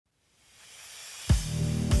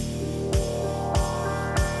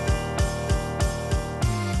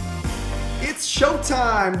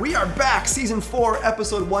showtime. We are back, season 4,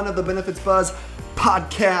 episode 1 of the Benefits Buzz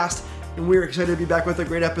podcast. And we're excited to be back with a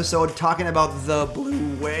great episode talking about the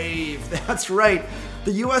blue wave. That's right.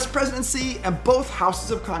 The U.S. presidency and both houses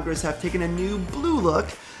of Congress have taken a new blue look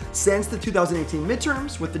since the 2018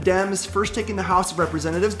 midterms, with the Dems first taking the House of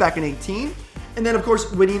Representatives back in 2018, and then, of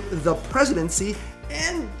course, winning the presidency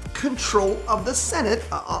and control of the Senate,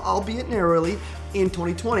 albeit narrowly, in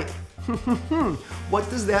 2020. What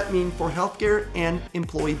does that mean for healthcare and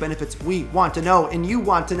employee benefits? We want to know, and you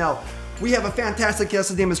want to know. We have a fantastic guest.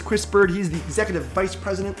 His name is Chris Bird. He's the Executive Vice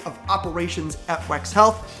President of Operations at WEX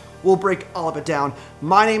Health. We'll break all of it down.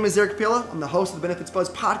 My name is Eric Pilla. I'm the host of the Benefits Buzz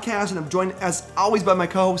podcast, and I'm joined, as always, by my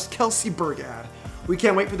co-host, Kelsey Burgad. We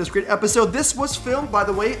can't wait for this great episode. This was filmed, by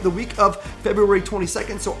the way, the week of February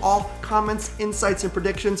 22nd, so all comments, insights, and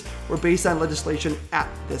predictions were based on legislation at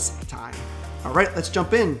this time. All right, let's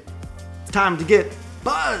jump in. It's time to get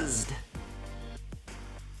buzzed.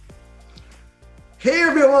 Hey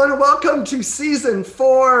everyone, welcome to season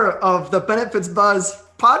 4 of the Benefits Buzz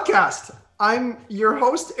podcast. I'm your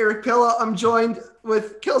host, Eric Pilla. I'm joined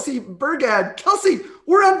with Kelsey Burgad. Kelsey,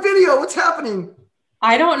 we're on video. What's happening?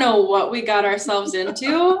 I don't know what we got ourselves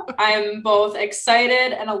into. I'm both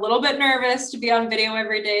excited and a little bit nervous to be on video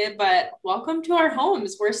every day, but welcome to our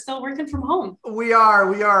homes. We're still working from home. We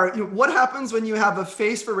are. What happens when you have a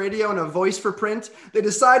face for radio and a voice for print? They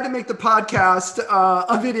decide to make the podcast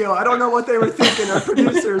a video. I don't know what they were thinking, our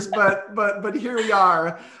producers, but here we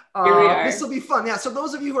are. This will be fun. Yeah. So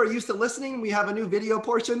those of you who are used to listening, we have a new video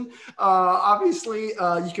portion. Obviously,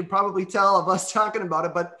 you can probably tell of us talking about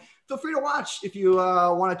it, but feel free to watch if you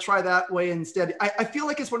want to try that way instead. I feel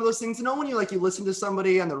like it's one of those things, when you listen to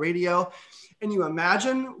somebody on the radio and you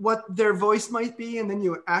imagine what their voice might be, and then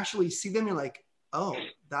you actually see them, you're like, oh,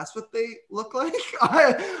 that's what they look like.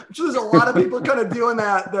 I'm sure there's a lot of people kind of doing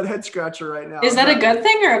that head scratcher right now. Is that a good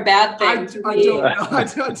thing or a bad thing?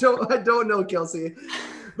 I don't know, Kelsey.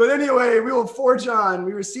 But anyway, we will forge on.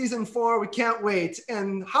 We were season 4. We can't wait.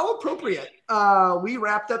 And how appropriate. We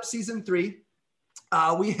wrapped up season 3.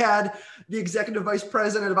 We had the Executive Vice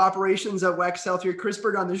President of Operations at WEX Health here, Chris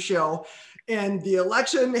Bird, on the show. And the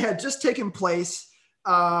election had just taken place.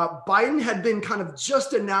 Biden had been kind of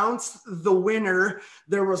just announced the winner.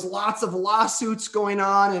 There was lots of lawsuits going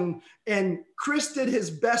on. And Chris did his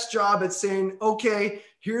best job at saying, okay,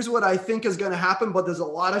 here's what I think is going to happen, but there's a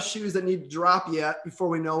lot of shoes that need to drop yet before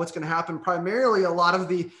we know what's going to happen. Primarily, a lot of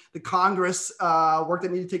the Congress work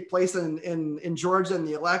that need to take place in Georgia in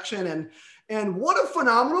the election. And what a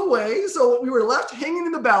phenomenal way. So we were left hanging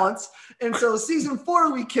in the balance. And so season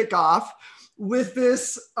 4, we kick off with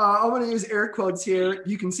this, I'm going to use air quotes here.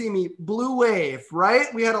 You can see me, blue wave,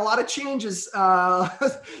 right? We had a lot of changes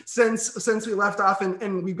since we left off,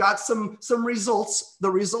 and we've got some results.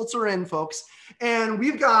 The results are in, folks. And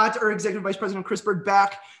we've got our Executive Vice President, Chris Bird,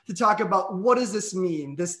 back to talk about what does this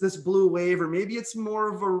mean, this blue wave, or maybe it's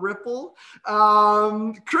more of a ripple.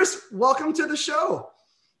 Chris, welcome to the show.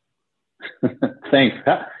 Thanks.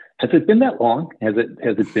 Has it been that long? Has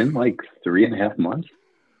it been like 3.5 months?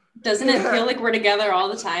 Doesn't it feel like we're together all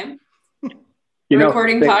the time?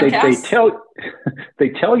 Recording podcasts? They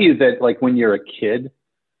tell you that, like, when you're a kid,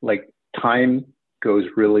 like, time goes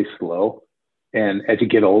really slow. And as you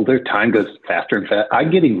get older, time goes faster and faster.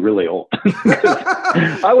 I'm getting really old.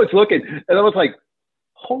 I was looking and I was like,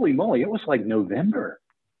 holy moly, it was like November.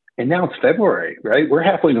 And now it's February, right? We're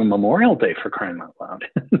halfway to Memorial Day, for crying out loud.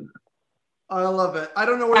 I love it. I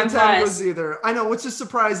don't know where the time goes either. I know, which is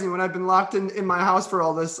surprising when I've been locked in my house for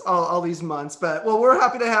all these months. But, well, we're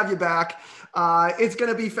happy to have you back. It's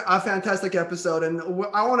going to be a fantastic episode. And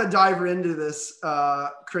I want to dive into this,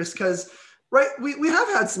 Chris, because, right, we have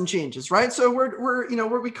had some changes, right? So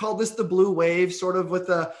we call this the blue wave, sort of with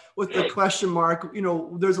the question mark.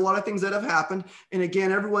 There's a lot of things that have happened. And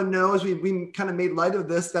again, everyone knows we kind of made light of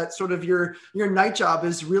this, that sort of your night job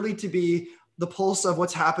is really to be the pulse of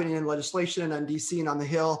what's happening in legislation and DC and on the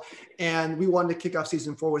Hill. And we wanted to kick off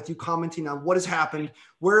season 4 with you commenting on what has happened.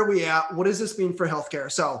 Where are we at? What does this mean for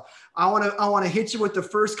healthcare? So I want to hit you with the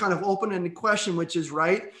first kind of open-ended question, which is,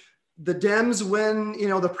 right, the Dems win,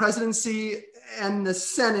 the presidency and the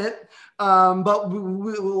Senate, but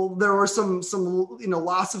there were some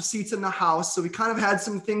loss of seats in the House. So we kind of had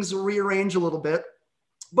some things rearrange a little bit.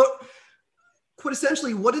 But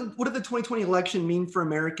essentially, what did the 2020 election mean for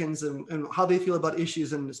Americans and how they feel about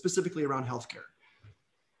issues, and specifically around healthcare?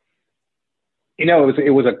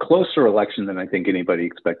 It was a closer election than I think anybody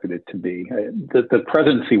expected it to be. The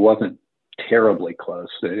presidency wasn't terribly close.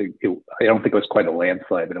 I don't think it was quite a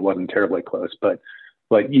landslide, but it wasn't terribly close. But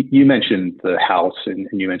you mentioned the House and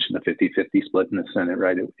you mentioned the 50-50 split in the Senate,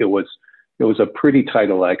 right? It was It was a pretty tight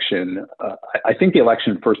election. I think the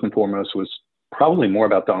election, first and foremost, was probably more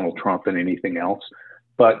about Donald Trump than anything else.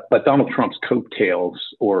 But Donald Trump's coattails,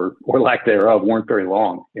 or lack thereof, weren't very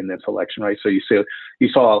long in this election, right? So you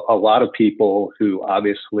saw a lot of people who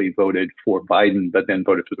obviously voted for Biden, but then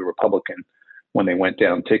voted for the Republican when they went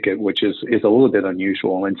down ticket, which is a little bit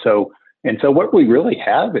unusual. And so what we really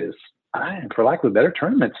have is, for lack of a better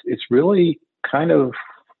term, it's really kind of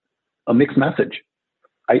a mixed message.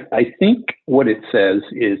 I think what it says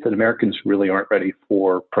is that Americans really aren't ready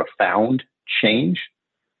for profound change,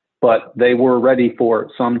 but they were ready for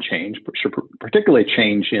some change, particularly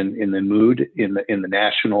change in the mood, in the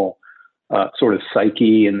national sort of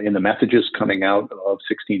psyche, and in the messages coming out of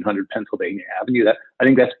 1600 Pennsylvania Avenue. That I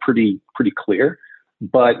think that's pretty clear.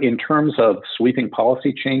 But in terms of sweeping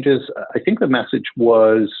policy changes, I think the message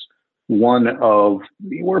was one of,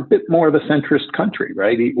 we're a bit more of a centrist country,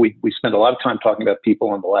 right? We spend a lot of time talking about people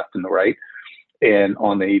on the left and the right, and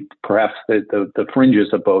on perhaps the fringes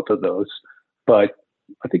of both of those. But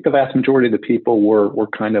I think the vast majority of the people were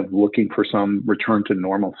kind of looking for some return to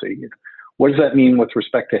normalcy. What does that mean with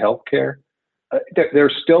respect to healthcare?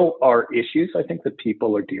 There still are issues, I think, that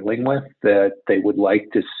people are dealing with that they would like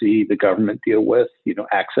to see the government deal with.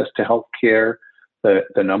 Access to healthcare.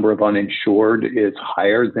 The number of uninsured is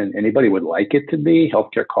higher than anybody would like it to be.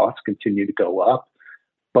 Healthcare costs continue to go up,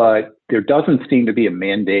 but there doesn't seem to be a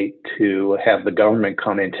mandate to have the government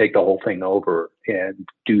come in, take the whole thing over, and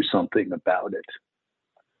do something about it.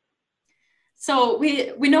 So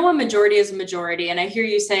we know a majority is a majority, and I hear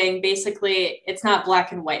you saying basically it's not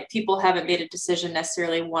black and white. People haven't made a decision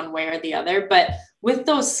necessarily one way or the other, but with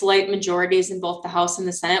those slight majorities in both the House and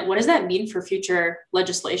the Senate, what does that mean for future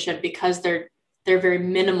legislation? Because they're very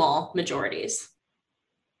minimal majorities.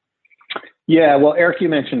 Yeah, well, Eric, you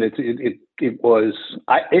mentioned it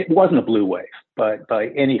wasn't a blue wave, but by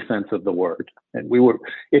any sense of the word. And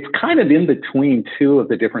it's kind of in between two of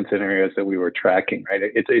the different scenarios that we were tracking, right?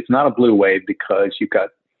 It's not a blue wave because you've got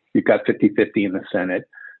 50-50 in the Senate.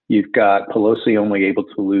 You've got Pelosi only able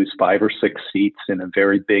to lose 5 or 6 seats in a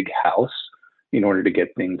very big House in order to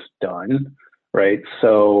get things done, right?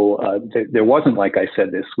 So there wasn't, like I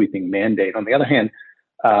said, this sweeping mandate. On the other hand,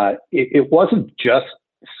 it wasn't just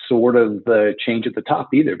sort of the change at the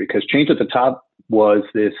top either, because change at the top was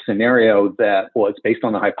this scenario that was based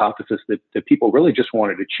on the hypothesis that people really just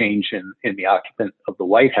wanted a change in the occupant of the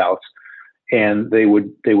White House, and they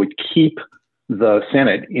would keep the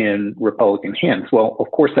Senate in Republican hands. Well,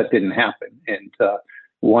 of course, that didn't happen. And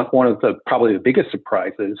one of probably the biggest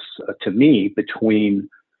surprises to me between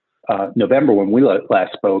November, when we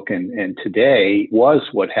last spoke, and today was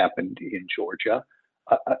what happened in Georgia.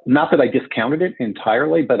 Not that I discounted it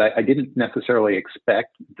entirely, but I didn't necessarily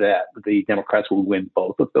expect that the Democrats would win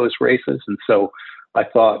both of those races. And so I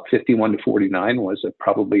thought 51-49 was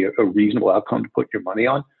probably a reasonable outcome to put your money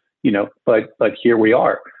on, but here we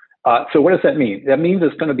are. So what does that mean? That means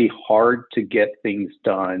it's going to be hard to get things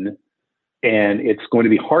done, and it's going to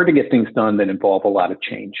be hard to get things done that involve a lot of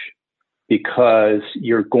change, because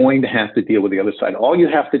you're going to have to deal with the other side. All you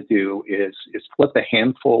have to do is flip a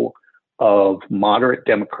handful of moderate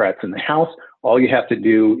Democrats in the House. All you have to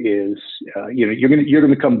do is, you're going to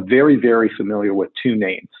become very, very familiar with 2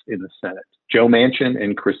 names in the Senate: Joe Manchin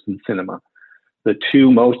and Kyrsten Sinema, the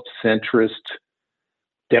 2 most centrist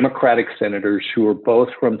Democratic senators who are both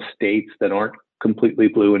from states that aren't completely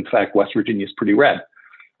blue. In fact, West Virginia is pretty red,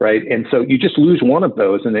 right? And so you just lose one of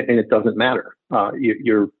those, and it doesn't matter.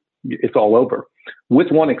 It's all over,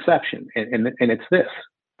 with one exception, and it's this.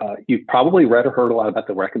 You've probably read or heard a lot about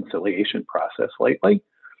the reconciliation process lately.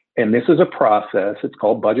 And this is a process, it's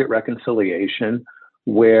called budget reconciliation,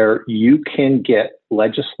 where you can get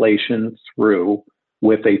legislation through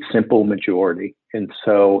with a simple majority. And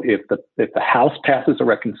so if the House passes a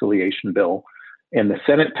reconciliation bill and the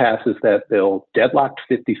Senate passes that bill deadlocked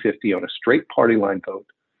 50-50 on a straight party line vote,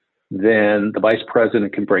 then the vice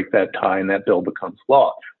president can break that tie and that bill becomes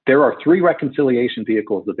law. There are 3 reconciliation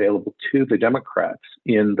vehicles available to the Democrats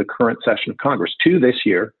in the current session of Congress, 2 this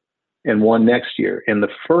year and 1 next year. And the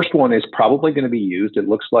first one is probably going to be used. It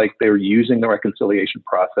looks like they're using the reconciliation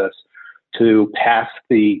process to pass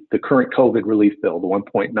the current COVID relief bill, the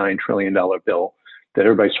 $1.9 trillion bill that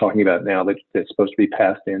everybody's talking about now, that's supposed to be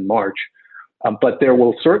passed in March. But there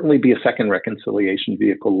will certainly be a second reconciliation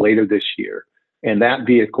vehicle later this year. And that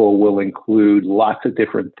vehicle will include lots of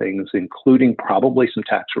different things, including probably some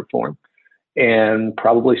tax reform and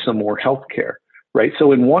probably some more health care, right?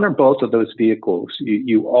 So in one or both of those vehicles,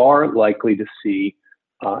 you are likely to see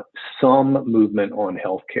some movement on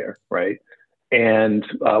health care, right? And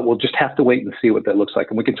we'll just have to wait and see what that looks like.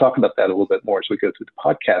 And we can talk about that a little bit more as we go through the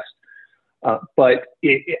podcast.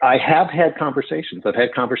 I have had conversations. I've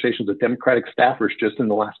had conversations with Democratic staffers just in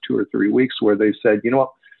the last 2 or 3 weeks where they said, you know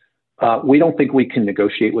what, we don't think we can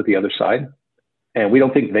negotiate with the other side. And we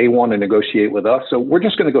don't think they want to negotiate with us. So we're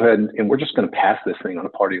just going to go ahead and we're just going to pass this thing on a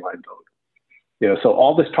party line vote. So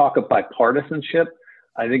all this talk of bipartisanship,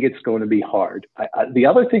 I think it's going to be hard. The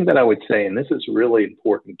other thing that I would say, and this is really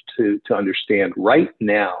important to understand, right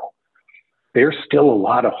now, there's still a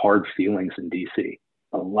lot of hard feelings in DC,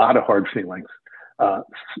 a lot of hard feelings.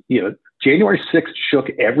 January 6th shook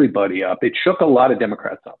everybody up. It shook a lot of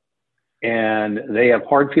Democrats up. And they have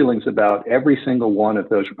hard feelings about every single one of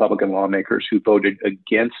those Republican lawmakers who voted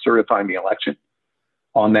against certifying the election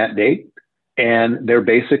on that date. And they're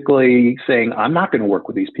basically saying, I'm not going to work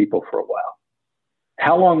with these people for a while.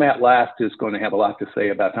 How long that lasts is going to have a lot to say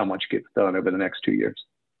about how much gets done over the next 2 years.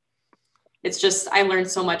 It's just, I learn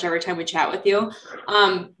so much every time we chat with you.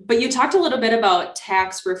 But you talked a little bit about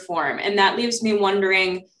tax reform, and that leaves me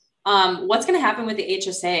wondering, what's going to happen with the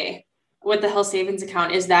HSA, with the health savings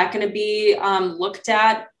account? Is that going to be looked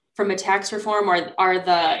at from a tax reform, or are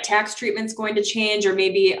the tax treatments going to change, or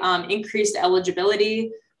maybe increased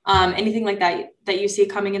eligibility? Anything like that you see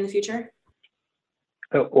coming in the future?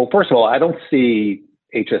 Well, first of all, I don't see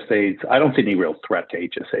HSAs. I don't see any real threat to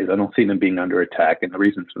HSAs. I don't see them being under attack. And the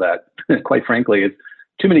reason for that, quite frankly, is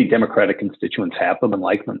too many Democratic constituents have them and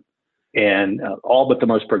like them. And all but the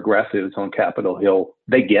most progressives on Capitol Hill,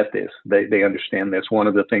 they get this. They understand this. One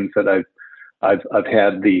of the things that I've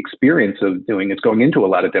had the experience of doing is going into a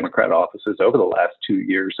lot of Democrat offices over the last 2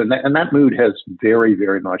 years. And that mood has very,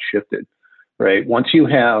 very much shifted, right? Once you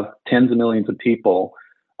have tens of millions of people,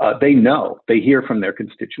 they hear from their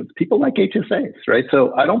constituents. People like HSAs, right?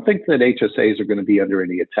 So I don't think that HSAs are going to be under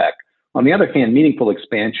any attack. On the other hand, meaningful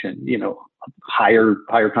expansion,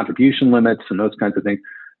 higher contribution limits and those kinds of things,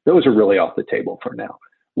 those are really off the table for now.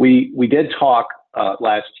 We did talk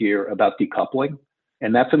last year about decoupling,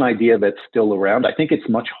 and that's an idea that's still around. I think it's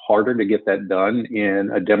much harder to get that done in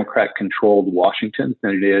a Democrat-controlled Washington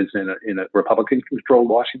than it is in a Republican-controlled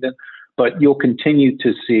Washington. But you'll continue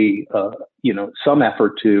to see, some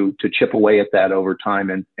effort to chip away at that over time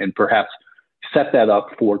and perhaps set that up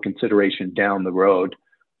for consideration down the road.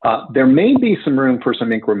 There may be some room for some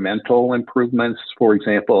incremental improvements. For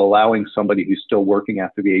example, allowing somebody who's still working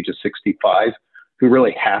after the age of 65, who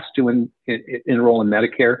really has to enroll in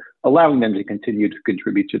Medicare, allowing them to continue to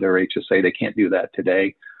contribute to their HSA. They can't do that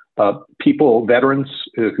today. Veterans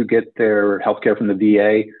who get their healthcare from the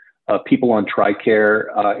VA, people on TRICARE,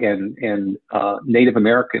 and Native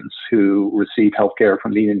Americans who receive healthcare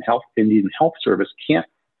from the Indian Health Service can't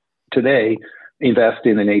today invest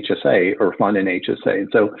in an HSA or fund an HSA. And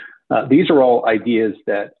so these are all ideas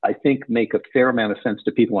that I think make a fair amount of sense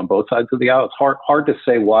to people on both sides of the aisle. It's hard to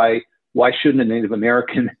say why shouldn't a Native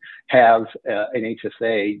American have an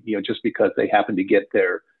HSA, just because they happen to get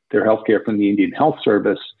their healthcare from the Indian Health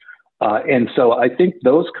Service. And so I think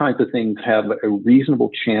those kinds of things have a reasonable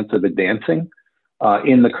chance of advancing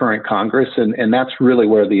in the current Congress. And that's really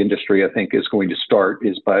where the industry, I think, is going to start,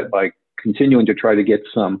 is by continuing to try to get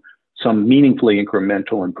some meaningfully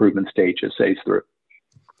incremental improvements to HSAs through.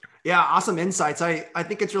 Yeah, awesome insights. I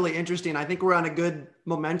think it's really interesting. I think we're on a good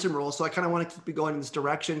momentum roll. So I kind of want to keep it going in this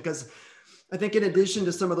direction, because I think in addition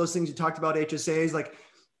to some of those things you talked about, HSAs, like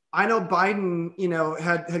I know Biden,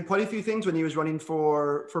 had quite a few things when he was running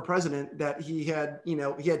for president that he had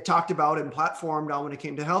talked about and platformed on when it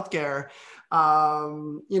came to healthcare.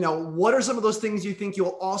 What are some of those things you think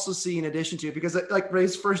you'll also see in addition to? Because like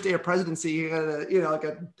his first day of presidency, he had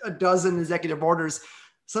a dozen executive orders.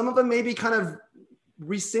 Some of them maybe kind of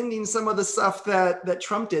rescinding some of the stuff that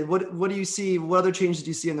Trump did. What do you see? What other changes do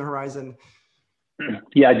you see in the horizon?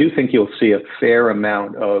 Yeah, I do think you'll see a fair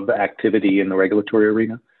amount of activity in the regulatory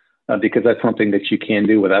arena. Because that's something that you can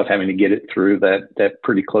do without having to get it through that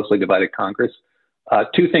pretty closely divided Congress.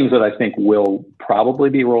 Two things that I think will probably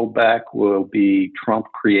be rolled back will be Trump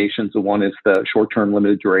creations. The one is the short-term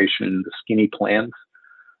limited duration, the skinny plans.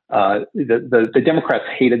 The Democrats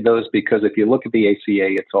hated those because if you look at the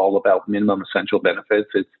ACA, it's all about minimum essential benefits.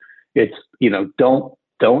 It's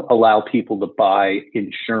don't allow people to buy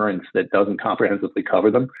insurance that doesn't comprehensively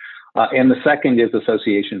cover them. And the second is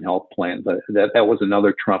association health plans. That was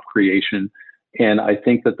another Trump creation. And I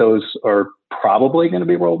think that those are probably going to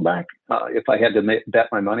be rolled back if I had to bet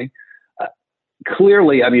my money.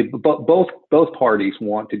 Clearly, I mean, both parties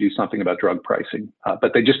want to do something about drug pricing,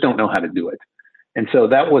 but they just don't know how to do it. And so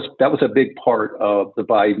that was a big part of the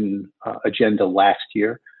Biden agenda last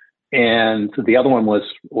year. And the other one was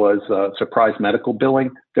surprise medical billing.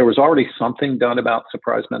 There was already something done about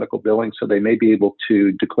surprise medical billing, so they may be able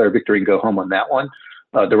to declare victory and go home on that one.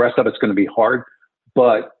 The rest of it's going to be hard.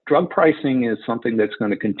 But drug pricing is something that's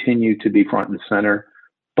going to continue to be front and center,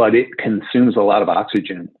 but it consumes a lot of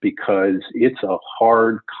oxygen because it's a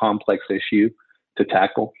hard, complex issue to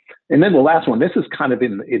tackle. And then the last one, this is kind of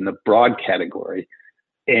in the broad category,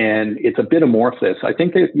 and it's a bit amorphous. I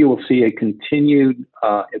think that you will see a continued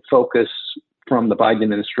focus from the Biden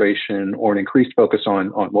administration, or an increased focus on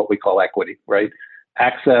what we call equity, right?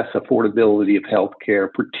 Access, affordability of healthcare,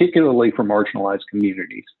 particularly for marginalized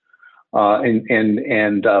communities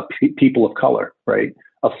and people of color, right?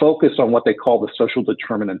 A focus on what they call the social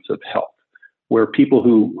determinants of health, where people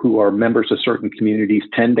who are members of certain communities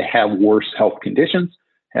tend to have worse health conditions,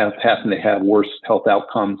 happen to have worse health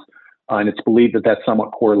outcomes. And it's believed that that's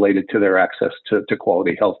somewhat correlated to their access to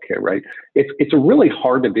quality healthcare, right? It's really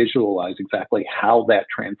hard to visualize exactly how that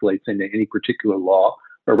translates into any particular law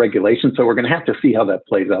or regulation. So we're going to have to see how that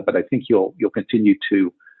plays out. But I think you'll continue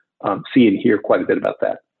to see and hear quite a bit about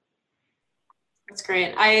that. That's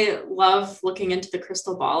great. I love looking into the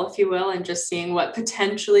crystal ball, if you will, and just seeing what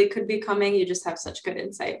potentially could be coming. You just have such good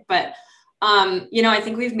insight. But, I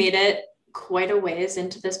think we've made it quite a ways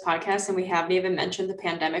into this podcast, and we haven't even mentioned the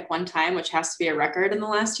pandemic one time, which has to be a record in the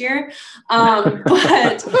last year.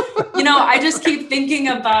 But, I just keep thinking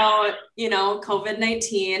about,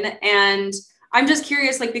 COVID-19, and I'm just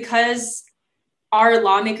curious, because our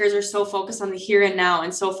lawmakers are so focused on the here and now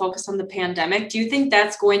and so focused on the pandemic, do you think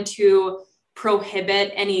that's going to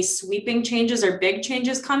prohibit any sweeping changes or big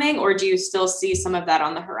changes coming, or do you still see some of that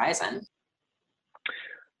on the horizon?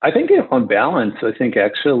 I think on balance, I think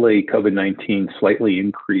actually COVID-19 slightly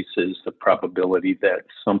increases the probability that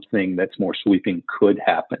something that's more sweeping could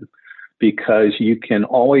happen, because you can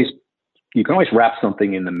always wrap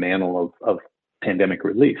something in the mantle of pandemic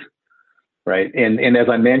relief, right? And as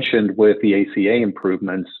I mentioned with the ACA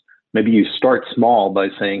improvements, maybe you start small by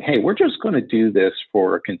saying, hey, we're just going to do this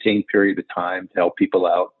for a contained period of time to help people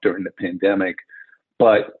out during the pandemic.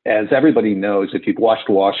 But as everybody knows, if you've watched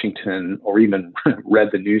Washington or even read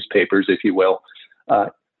the newspapers, if you will,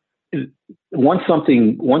 once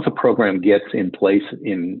a program gets in place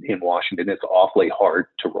in Washington, it's awfully hard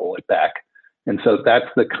to roll it back. And so that's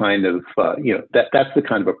the kind of that's the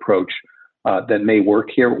kind of approach that may work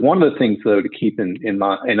here. One of the things, though, to keep in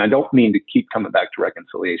mind, and I don't mean to keep coming back to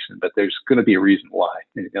reconciliation, but there's going to be a reason why,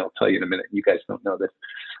 and I'll tell you in a minute. You guys don't know this.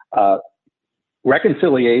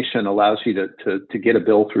 Reconciliation allows you to get a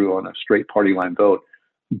bill through on a straight party line vote,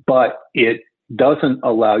 but it doesn't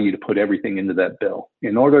allow you to put everything into that bill.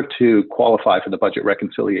 In order to qualify for the budget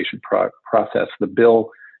reconciliation process, the bill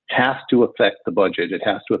has to affect the budget. It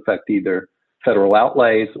has to affect either federal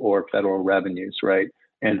outlays or federal revenues, right?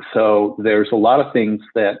 And so there's a lot of things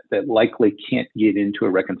that likely can't get into a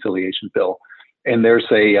reconciliation bill. And there's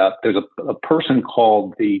a person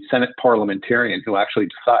called the Senate parliamentarian who actually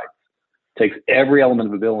decides, takes every element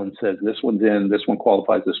of a bill and says, this one's in, this one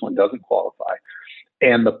qualifies, this one doesn't qualify.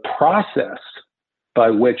 And the process by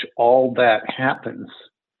which all that happens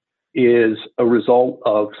is a result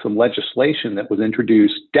of some legislation that was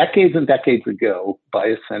introduced decades and decades ago by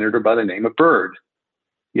a senator by the name of Byrd.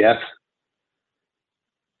 Yes,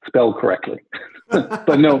 spelled correctly,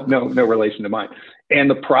 but no relation to mine. And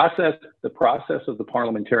the process of the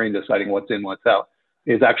parliamentarian deciding what's in, what's out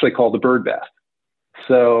is actually called the Byrd bath.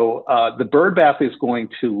 So the Byrd bath is going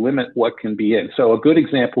to limit what can be in. So a good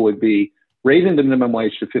example would be raising the minimum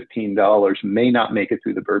wage to $15 may not make it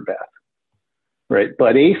through the Byrd bath, right?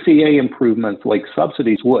 But ACA improvements like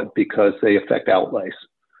subsidies would, because they affect outlays.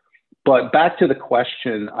 But back to the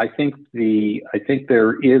question, I think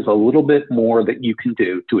there is a little bit more that you can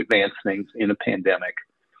do to advance things in a pandemic,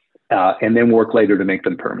 and then work later to make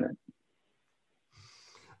them permanent.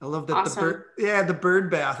 I love that. Awesome. The Byrd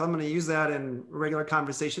bath. I'm going to use that in regular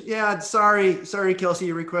conversation. Yeah. Sorry, Kelsey,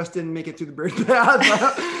 your request didn't make it through the Byrd bath.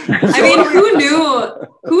 I mean,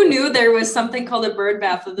 who knew there was something called a Byrd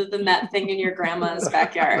bath other than that thing in your grandma's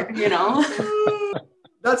backyard,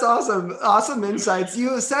 That's awesome. Awesome insights.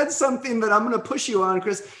 You said something that I'm going to push you on,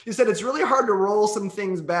 Chris. You said it's really hard to roll some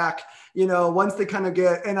things back, once they kind of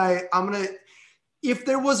get, and I'm going to, if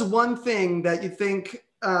there was one thing that you think,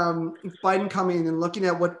 Biden coming and looking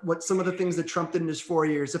at what some of the things that Trump did in his 4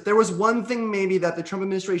 years, if there was one thing maybe that the Trump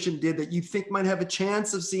administration did that you think might have a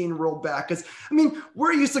chance of seeing rolled back, because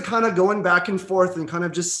we're used to kind of going back and forth and kind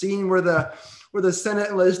of just seeing where the Senate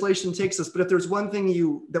and legislation takes us. But if there's one thing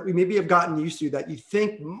that we maybe have gotten used to that you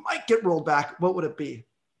think might get rolled back, what would it be?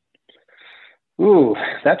 Ooh,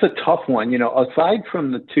 that's a tough one. Aside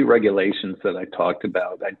from the two regulations that I talked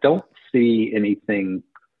about, I don't see anything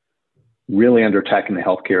really undertaking the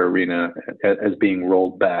healthcare arena as being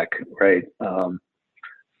rolled back, right?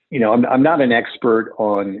 I'm not an expert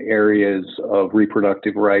on areas of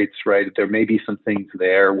reproductive rights, right? There may be some things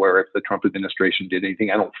there where if the Trump administration did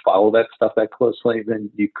anything, I don't follow that stuff that closely, then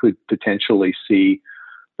you could potentially see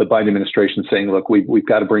the Biden administration saying, look, we've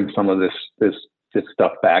got to bring some of this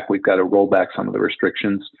stuff back. We've got to roll back some of the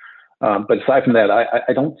restrictions. But aside from that,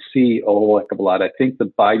 I don't see a whole heck of a lot. I think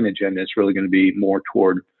the Biden agenda is really going to be more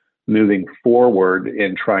toward moving forward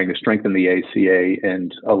in trying to strengthen the ACA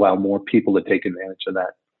and allow more people to take advantage of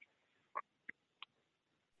that.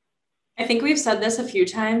 I think we've said this a few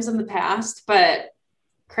times in the past, but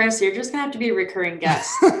Chris, you're just gonna have to be a recurring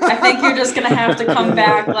guest. I think you're just gonna have to come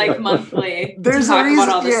back like monthly to talk about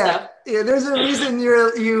all this stuff. Yeah, there's a reason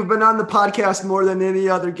you've been on the podcast more than any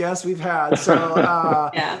other guest we've had. So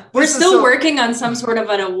yeah, we're still working on some sort of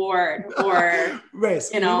an award or race.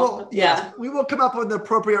 We will come up with the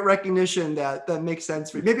appropriate recognition that makes sense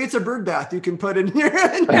for you. Maybe it's a bird bath you can put in here.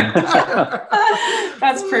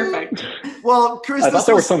 That's perfect. Well, Chris, I thought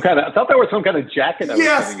there was some kind of jacket.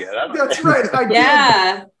 Yes, that's right.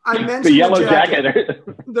 I mentioned the yellow jacket.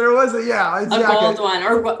 There was a jacket. Gold one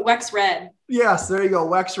or Wex Red. Yes, there you go.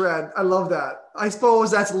 Wex Red. I love that. I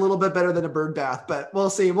suppose that's a little bit better than a bird bath, but we'll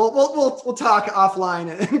see. We'll talk offline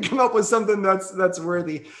and come up with something that's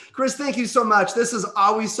worthy. Chris, thank you so much. This is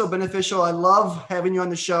always so beneficial. I love having you on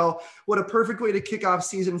the show. What a perfect way to kick off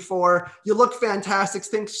season 4. You look fantastic.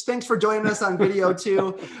 Thanks for joining us on video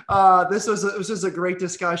too. This was a great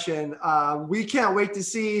discussion. We can't wait to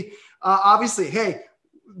see. Obviously, hey.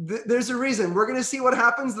 There's a reason we're going to see what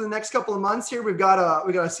happens in the next couple of months here. We got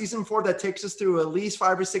a season 4 that takes us through at least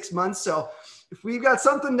 5 or 6 months. So if we've got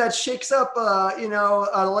something that shakes up,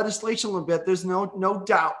 legislation a little bit, there's no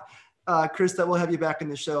doubt, Chris, that we'll have you back in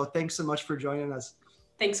the show. Thanks so much for joining us.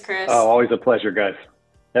 Thanks, Chris. Oh, always a pleasure, guys.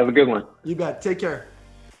 Have a good one. You bet. Take care.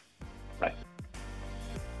 Bye.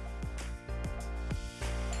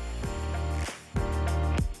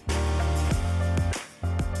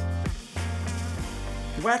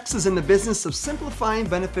 WEX is in the business of simplifying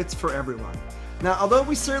benefits for everyone. Now, although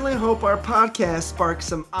we certainly hope our podcast sparks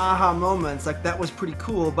some aha moments, like that was pretty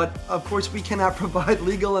cool, but of course we cannot provide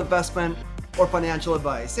legal, investment, or financial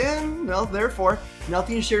advice. And, therefore,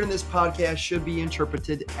 nothing shared in this podcast should be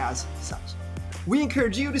interpreted as such. We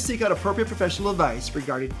encourage you to seek out appropriate professional advice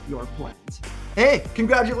regarding your plans. Hey,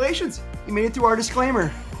 congratulations! You made it through our disclaimer.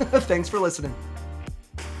 Thanks for listening.